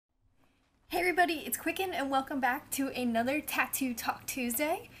Hey everybody, it's Qqcknd and welcome back to another Tattoo Talk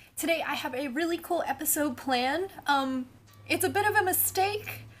Tuesday. Today I have a really cool episode planned. It's a bit of a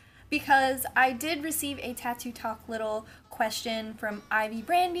mistake because I did receive a Tattoo Talk little question from Ivy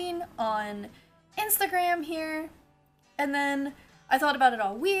Branding on Instagram here. And then I thought about it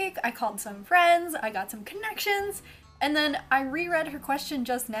all week, I called some friends, I got some connections, and then I reread her question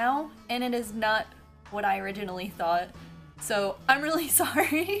just now and it is not what I originally thought. So I'm really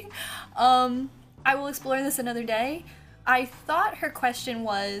sorry. I will explore this another day. I thought her question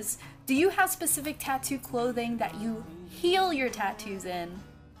was, do you have specific tattoo clothing that you heal your tattoos in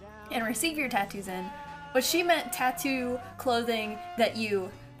and receive your tattoos in? But she meant tattoo clothing that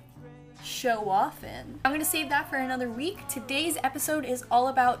you show off in. I'm gonna save that for another week. Today's episode is all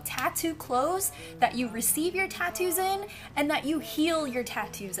about tattoo clothes that you receive your tattoos in and that you heal your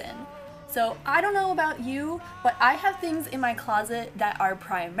tattoos in. So I don't know about you, but I have things in my closet that are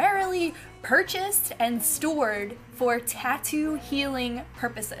primarily purchased and stored for tattoo healing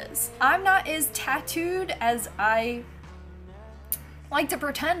purposes. I'm not as tattooed as I like to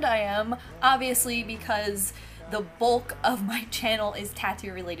pretend I am, obviously because the bulk of my channel is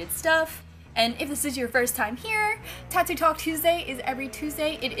tattoo related stuff. And if this is your first time here, Tattoo Talk Tuesday is every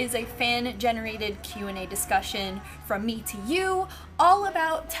Tuesday. It is a fan-generated Q&A discussion from me to you, all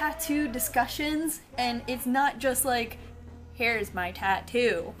about tattoo discussions, and it's not just like, here's my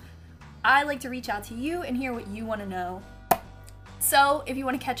tattoo. I like to reach out to you and hear what you want to know. So if you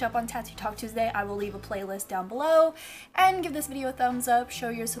want to catch up on Tattoo Talk Tuesday, I will leave a playlist down below, and give this video a thumbs up, show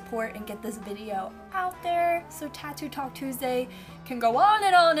your support, and get this video out there so Tattoo Talk Tuesday can go on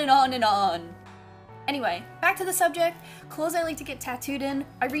and on and on and on. Anyway, back to the subject, clothes I like to get tattooed in.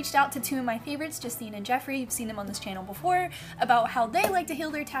 I reached out to two of my favorites, Justine and Jeffrey, you've seen them on this channel before, about how they like to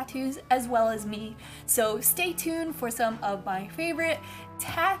heal their tattoos as well as me. So stay tuned for some of my favorite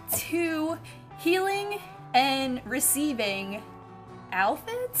tattoo healing and receiving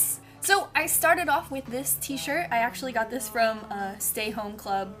outfits. So I started off with this t-shirt. I actually got this from Stay Home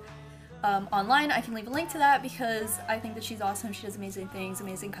Club online. I can leave a link to that because I think that she's awesome. She does amazing things,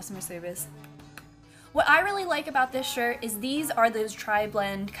 amazing customer service. What I really like about this shirt is these are those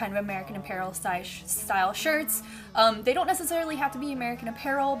tri-blend kind of American Apparel style shirts. They don't necessarily have to be American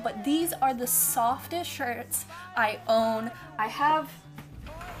Apparel, but these are the softest shirts I own.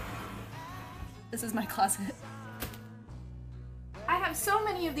 This is my closet. I have so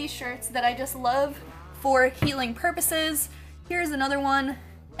many of these shirts that I just love for healing purposes. Here's another one,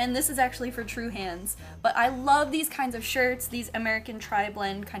 and this is actually for true hands. But I love these kinds of shirts, these American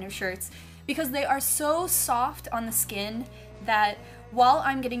tri-blend kind of shirts, because they are so soft on the skin that while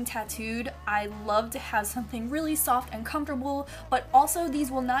I'm getting tattooed, I love to have something really soft and comfortable, but also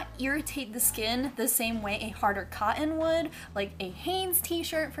these will not irritate the skin the same way a harder cotton would, like a Hanes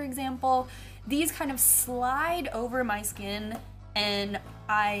t-shirt, for example. These kind of slide over my skin and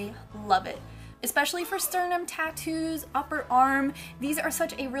I love it. Especially for sternum tattoos, upper arm. These are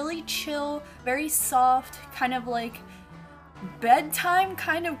such a really chill, very soft, kind of like bedtime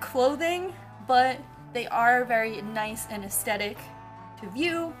kind of clothing, but they are very nice and aesthetic to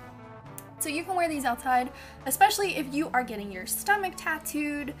view. So you can wear these outside, especially if you are getting your stomach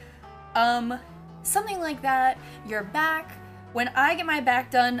tattooed, something like that, your back. When I get my back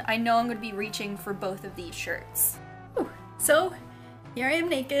done, I know I'm going to be reaching for both of these shirts. Whew. So here I am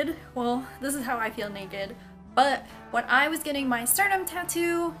naked. Well, this is how I feel naked. But when I was getting my sternum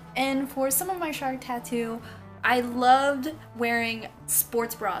tattoo and for some of my shark tattoo, I loved wearing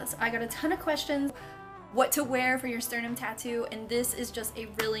sports bras. I got a ton of questions what to wear for your sternum tattoo, and this is just a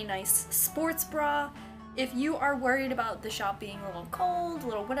really nice sports bra. If you are worried about the shop being a little cold, a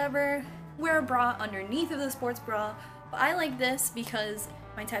little whatever, wear a bra underneath of the sports bra. But I like this because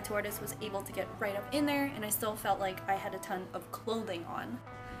my tattoo artist was able to get right up in there and I still felt like I had a ton of clothing on.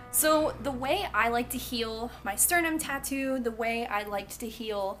 So the way I like to heal my sternum tattoo, the way I liked to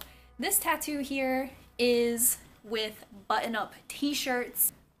heal this tattoo here is with button-up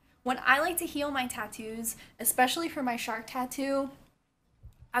t-shirts. When I like to heal my tattoos, especially for my shark tattoo,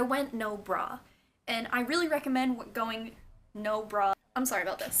 I went no bra. And I really recommend going no bra. I'm sorry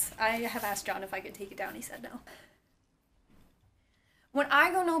about this. I have asked John if I could take it down, he said no. When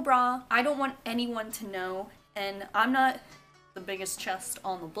I go no bra, I don't want anyone to know, and I'm not the biggest chest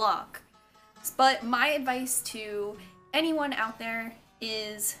on the block. But my advice to anyone out there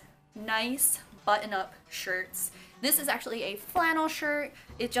is nice button-up shirts. This is actually a flannel shirt.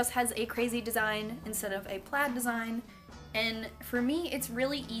 It just has a crazy design instead of a plaid design. And for me, it's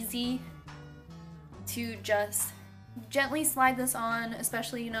really easy to just gently slide this on,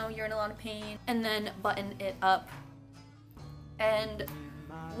 especially, you know, you're in a lot of pain, and then button it up. And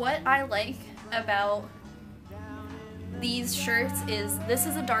what I like about these shirts is this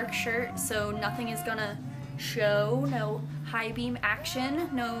is a dark shirt, so nothing is gonna show, no high beam action,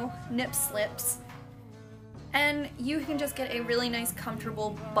 no nip slips. And you can just get a really nice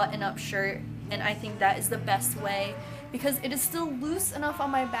comfortable button-up shirt, and I think that is the best way because it is still loose enough on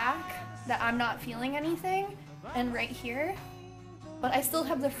my back that I'm not feeling anything, and right here, but I still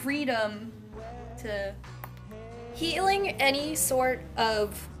have the freedom to... Healing any sort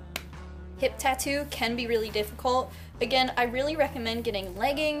of hip tattoo can be really difficult. Again, I really recommend getting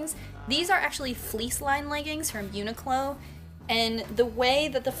leggings. These are actually fleece line leggings from Uniqlo, and the way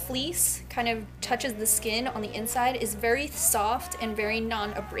that the fleece kind of touches the skin on the inside is very soft and very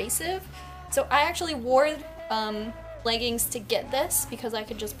non-abrasive. So I actually wore leggings to get this because I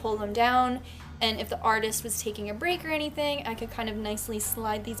could just pull them down, and if the artist was taking a break or anything, I could kind of nicely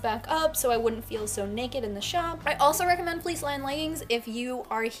slide these back up so I wouldn't feel so naked in the shop. I also recommend fleece line leggings if you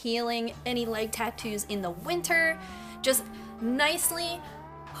are healing any leg tattoos in the winter. Just nicely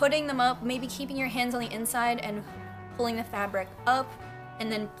putting them up, maybe keeping your hands on the inside and pulling the fabric up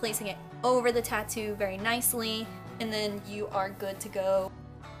and then placing it over the tattoo very nicely, and then you are good to go.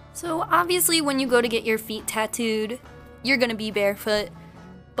 So obviously when you go to get your feet tattooed, you're gonna be barefoot,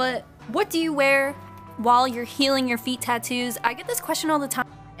 but what do you wear while you're healing your feet tattoos? I get this question all the time,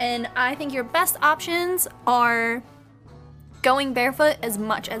 and I think your best options are going barefoot as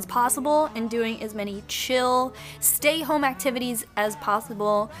much as possible and doing as many chill, stay-home activities as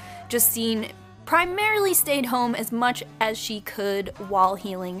possible. Justine primarily stayed home as much as she could while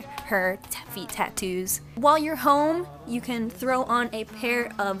healing her feet tattoos. While you're home, you can throw on a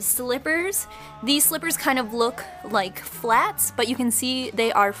pair of slippers. These slippers kind of look like flats, but you can see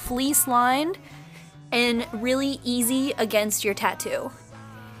they are fleece lined and really easy against your tattoo.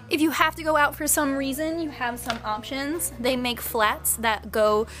 If you have to go out for some reason, you have some options. They make flats that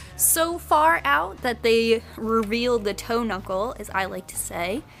go so far out that they reveal the toe knuckle, as I like to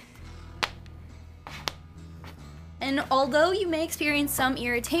say. And although you may experience some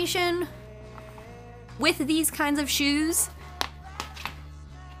irritation with these kinds of shoes,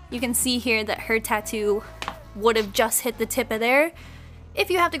 you can see here that her tattoo would have just hit the tip of there.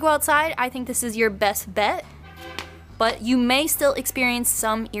 If you have to go outside, I think this is your best bet, but you may still experience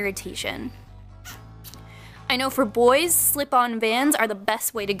some irritation. I know for boys, slip-on Vans are the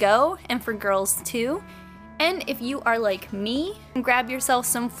best way to go, and for girls too. And if you are like me, grab yourself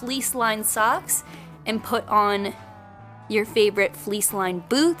some fleece-lined socks and put on your favorite fleece-lined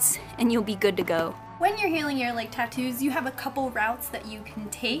boots, and you'll be good to go. When you're healing your leg tattoos, you have a couple routes that you can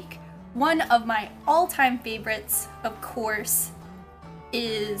take. One of my all-time favorites, of course,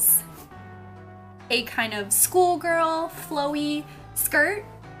 is a kind of schoolgirl, flowy skirt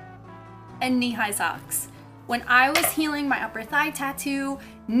and knee-high socks. When I was healing my upper thigh tattoo,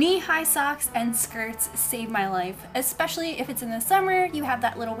 knee-high socks and skirts saved my life. Especially if it's in the summer, you have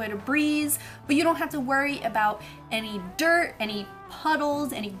that little bit of breeze, but you don't have to worry about any dirt, any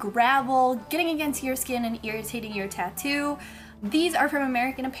puddles, any gravel getting against your skin and irritating your tattoo. These are from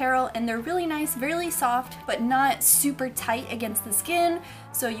American Apparel, and they're really nice, really soft, but not super tight against the skin,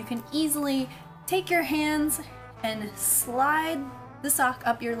 so you can easily take your hands and slide the sock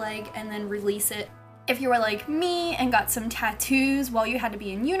up your leg and then release it. If you were like me and got some tattoos while you had to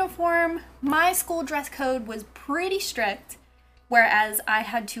be in uniform, my school dress code was pretty strict, whereas I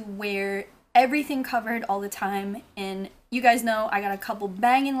had to wear everything covered all the time. And you guys know I got a couple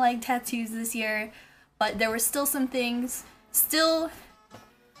banging leg tattoos this year, but there were still some things, still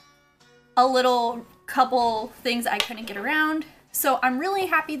a little couple things I couldn't get around. So I'm really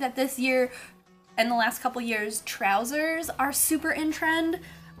happy that this year and the last couple years, trousers are super in trend.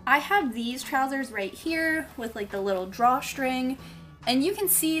 I have these trousers right here with like the little drawstring, and you can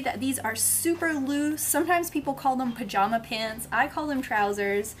see that these are super loose. Sometimes people call them pajama pants. I call them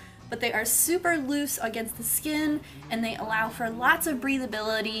trousers, but they are super loose against the skin and they allow for lots of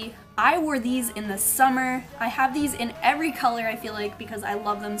breathability. I wore these in the summer. I have these in every color, I feel like, because I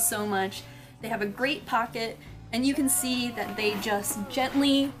love them so much. They have a great pocket, and you can see that they just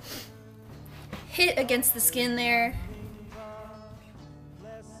gently hit against the skin there,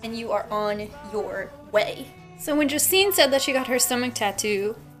 and you are on your way. So when Justine said that she got her stomach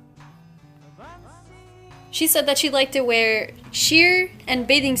tattoo, she said that she liked to wear sheer and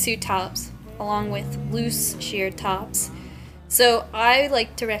bathing suit tops along with loose sheer tops. So I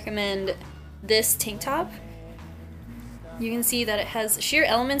like to recommend this tank top. You can see that it has sheer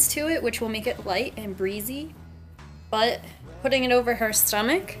elements to it, which will make it light and breezy, but putting it over her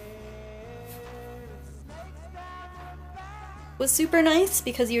stomach was super nice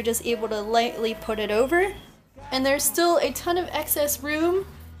because you're just able to lightly put it over And there's still a ton of excess room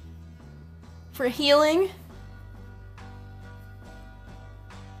for healing.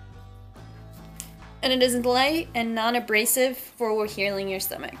 And it is light and non-abrasive for healing your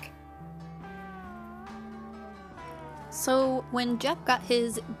stomach. So when Jeff got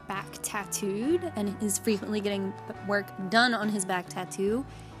his back tattooed and is frequently getting work done on his back tattoo,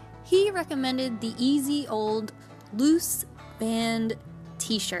 he recommended the easy old loose band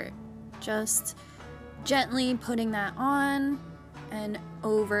t-shirt. Just gently putting that on and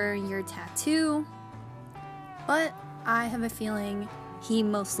over your tattoo. But I have a feeling he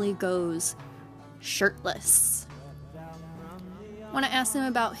mostly goes shirtless. When I asked him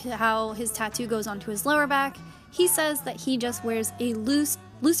about how his tattoo goes onto his lower back, he says that he just wears a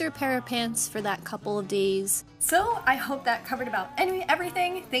looser pair of pants for that couple of days. So I hope that covered about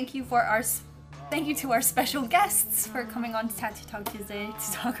everything. Thank you to our special guests for coming on to Tattoo Talk Tuesday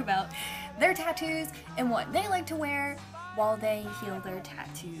to talk about their tattoos and what they like to wear while they heal their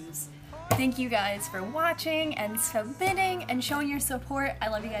tattoos. Thank you guys for watching and submitting and showing your support. I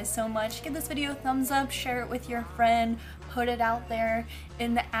love you guys so much. Give this video a thumbs up, share it with your friend, put it out there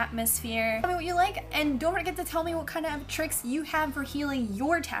in the atmosphere. Tell me what you like, and don't forget to tell me what kind of tricks you have for healing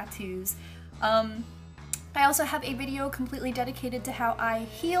your tattoos. I also have a video completely dedicated to how I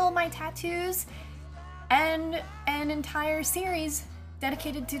heal my tattoos and an entire series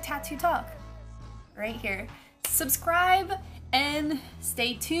dedicated to Tattoo Talk right here. Subscribe and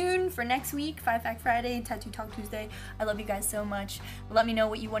stay tuned for next week, 5 Fact Friday, Tattoo Talk Tuesday. I love you guys so much. Let me know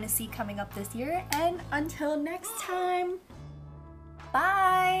what you want to see coming up this year, and until next time,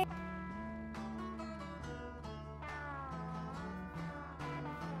 bye!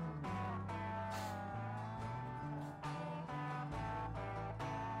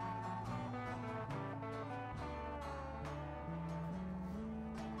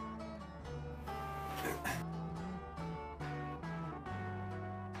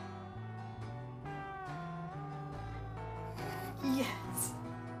 Yes.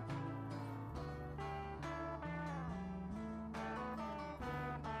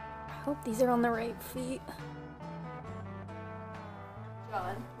 I hope these are on the right feet.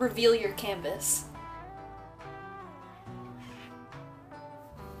 John, reveal your canvas.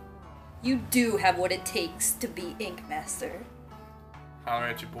 You do have what it takes to be Ink Master. Holler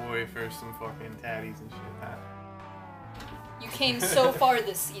at your boy for some fucking tatties and shit, huh? You came so far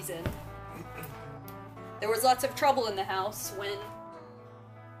this season. There was lots of trouble in the house when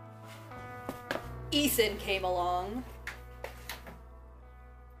Ethan came along.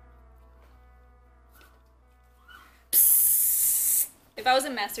 Psst. If I was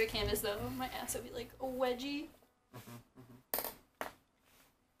a master canvas though, my ass would be like a wedgie.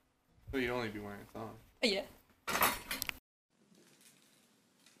 Well, you'd only be wearing a thong. Yeah.